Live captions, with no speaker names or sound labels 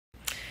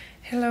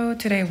Hello,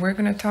 today we're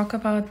going to talk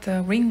about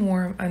the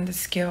ringworm on the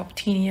scalp,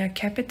 Tinea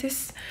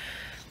Capitis.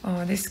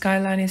 This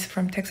guideline is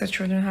from Texas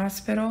Children's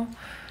Hospital.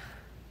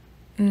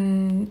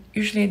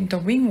 Usually the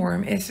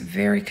ringworm is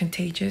very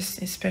contagious,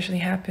 especially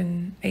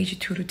happen age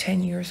 2 to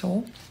 10 years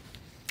old.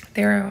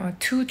 There are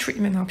two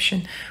treatment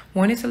options.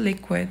 One is a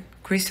liquid,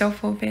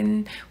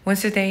 glycophosphamide,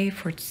 once a day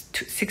for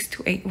 6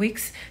 to 8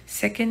 weeks.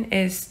 Second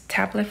is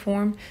tablet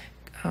form,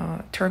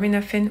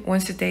 terbinafine,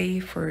 once a day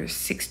for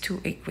 6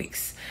 to 8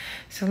 weeks.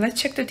 So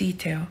let's check the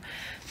detail.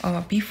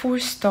 Before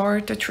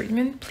start the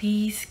treatment,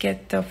 please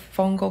get the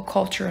fungal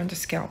culture on the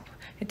scalp.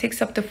 It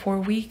takes up to 4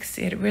 weeks.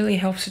 It really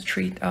helps to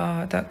treat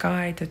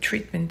the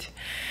treatment.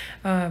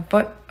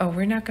 But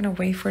we're not going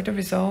to wait for the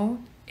result.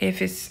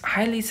 If it's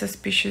highly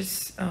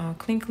suspicious,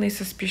 clinically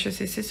suspicious,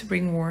 this is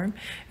ringworm,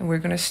 and we're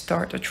going to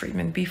start the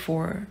treatment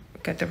before we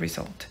get the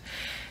result.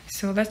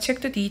 So let's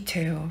check the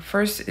detail.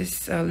 First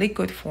is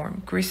liquid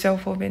form,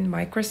 glycophosphamide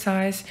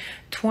microsize,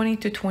 20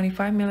 to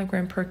 25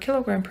 milligram per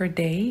kilogram per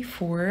day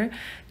for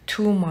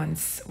 2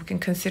 months. We can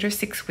consider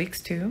 6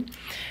 weeks too.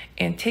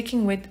 And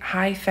taking with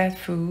high fat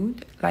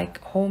food like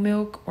whole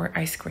milk or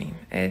ice cream,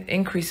 it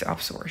increases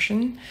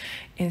absorption.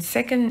 And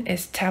second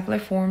is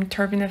tablet form,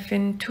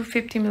 terbinafine,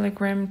 250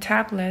 milligram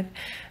tablet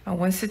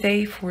once a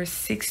day for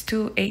 6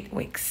 to 8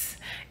 weeks.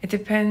 It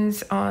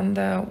depends on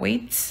the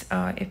weights.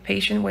 If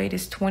patient weight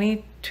is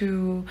 20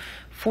 to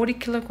 40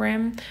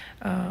 kilogram,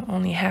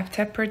 only half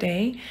tab per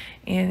day.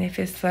 And if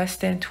it's less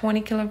than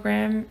 20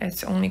 kilogram,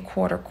 it's only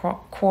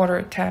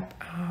quarter tab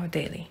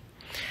daily.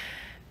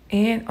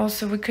 And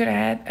also we could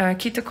add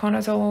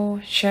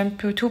ketoconazole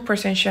shampoo,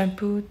 2%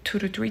 shampoo, 2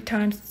 to 3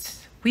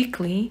 times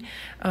weekly.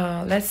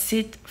 Let's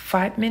sit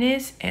 5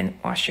 minutes and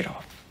wash it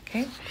off.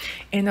 Okay,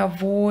 and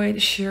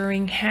avoid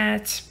shearing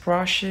hats,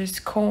 brushes,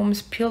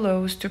 combs,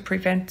 pillows to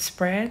prevent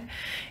spread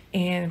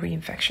and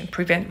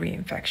prevent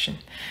reinfection.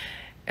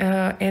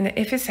 And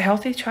if it's a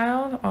healthy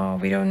child,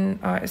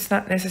 it's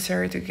not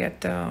necessary to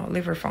get the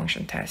liver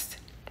function test.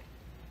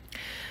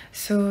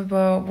 So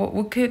what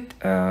we could,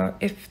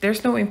 if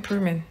there's no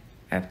improvement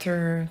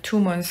after 2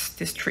 months,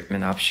 this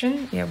treatment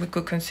option, we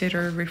could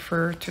consider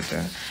refer to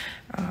the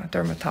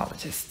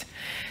dermatologist.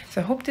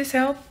 So I hope this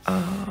helped.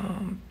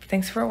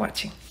 Thanks for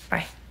watching.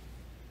 Bye.